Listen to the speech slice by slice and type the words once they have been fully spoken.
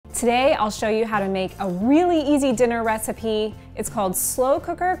Today I'll show you how to make a really easy dinner recipe. It's called slow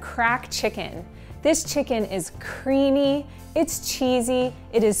cooker cracked chicken. This chicken is creamy, it's cheesy,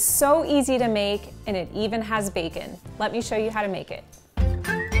 it is so easy to make, and it even has bacon. Let me show you how to make it.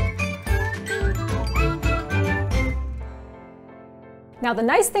 Now the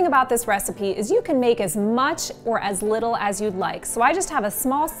nice thing about this recipe is you can make as much or as little as you'd like. So I just have a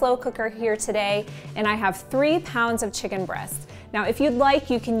small slow cooker here today, and I have 3 pounds of chicken breast. Now if you'd like,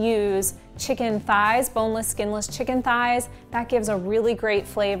 you can use chicken thighs, boneless, skinless chicken thighs. That gives a really great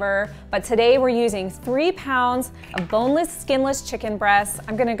flavor. But today we're using 3 pounds of boneless, skinless chicken breasts.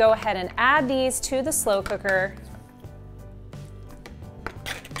 I'm gonna go ahead and add these to the slow cooker.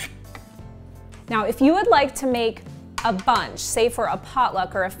 Now if you would like to make a bunch, say for a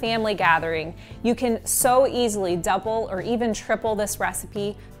potluck or a family gathering, you can so easily double or even triple this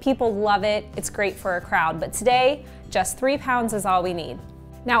recipe. People love it, it's great for a crowd, but today, just 3 pounds is all we need.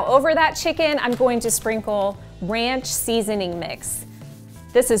 Now over that chicken, I'm going to sprinkle ranch seasoning mix.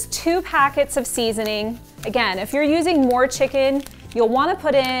 This is 2 packets of seasoning. Again, if you're using more chicken, you'll wanna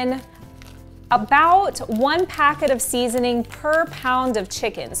put in about 1 packet of seasoning per pound of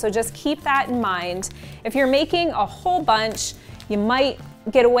chicken. So just keep that in mind. If you're making a whole bunch, you might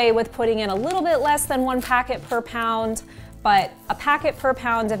get away with putting in a little bit less than 1 packet per pound, but a packet per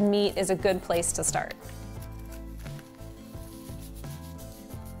pound of meat is a good place to start.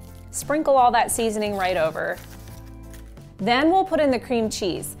 Sprinkle all that seasoning right over. Then we'll put in the cream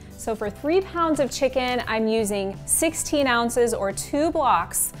cheese. So for 3 pounds of chicken, I'm using 16 ounces or 2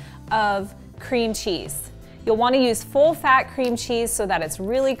 blocks of cream cheese. You'll want to use full fat cream cheese so that it's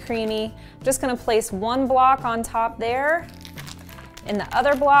really creamy. I'm just going to place 1 block on top there and the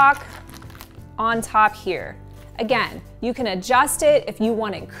other block on top here. Again, you can adjust it. If you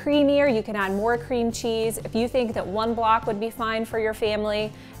want it creamier, you can add more cream cheese. If you think that 1 block would be fine for your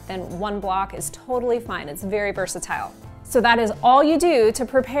family, then 1 block is totally fine. It's very versatile. So that is all you do to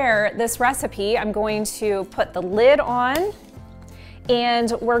prepare this recipe. I'm going to put the lid on,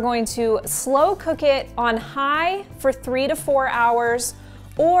 and we're going to slow cook it on high for 3 to 4 hours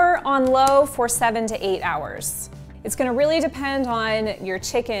or on low for 7 to 8 hours. It's gonna really depend on your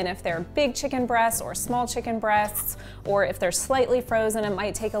chicken, if they're big chicken breasts or small chicken breasts, or if they're slightly frozen, it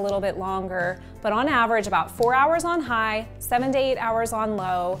might take a little bit longer. But on average, about 4 hours on high, 7 to 8 hours on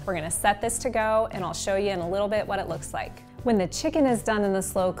low. We're gonna set this to go, and I'll show you in a little bit what it looks like. When the chicken is done in the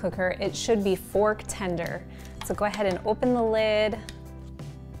slow cooker, it should be fork tender. So go ahead and open the lid.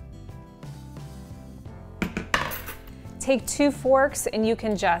 Take 2 forks and you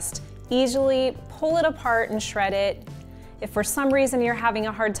can just easily pull it apart and shred it. If for some reason you're having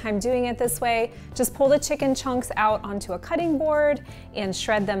a hard time doing it this way, just pull the chicken chunks out onto a cutting board and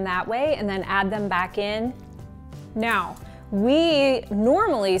shred them that way, and then add them back in. Now, we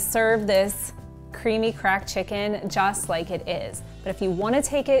normally serve this creamy cracked chicken just like it is. But if you want to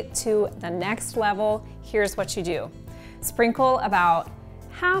take it to the next level, here's what you do. Sprinkle about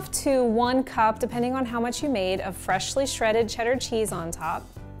 ½ to 1 cup, depending on how much you made, of freshly shredded cheddar cheese on top.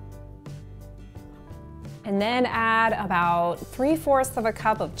 And then add about 3/4 of a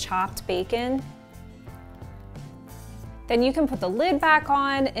cup of chopped bacon. Then you can put the lid back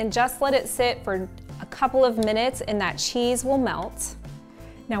on and just let it sit for a couple of minutes, and that cheese will melt.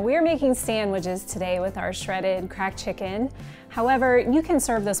 Now we're making sandwiches today with our shredded cracked chicken. However, you can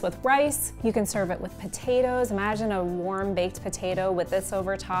serve this with rice, you can serve it with potatoes. Imagine a warm baked potato with this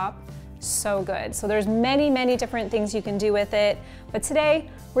over top. So good. So there's many different things you can do with it. But today,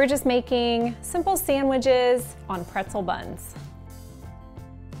 we're just making simple sandwiches on pretzel buns.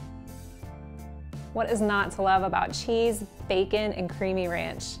 What is not to love about cheese, bacon, and creamy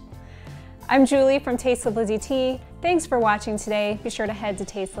ranch? I'm Julie from Taste of Lizzy Tea. Thanks for watching today. Be sure to head to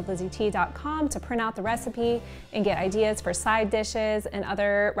tasteoflizzytea.com to print out the recipe and get ideas for side dishes and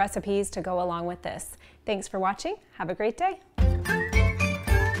other recipes to go along with this. Thanks for watching. Have a great day.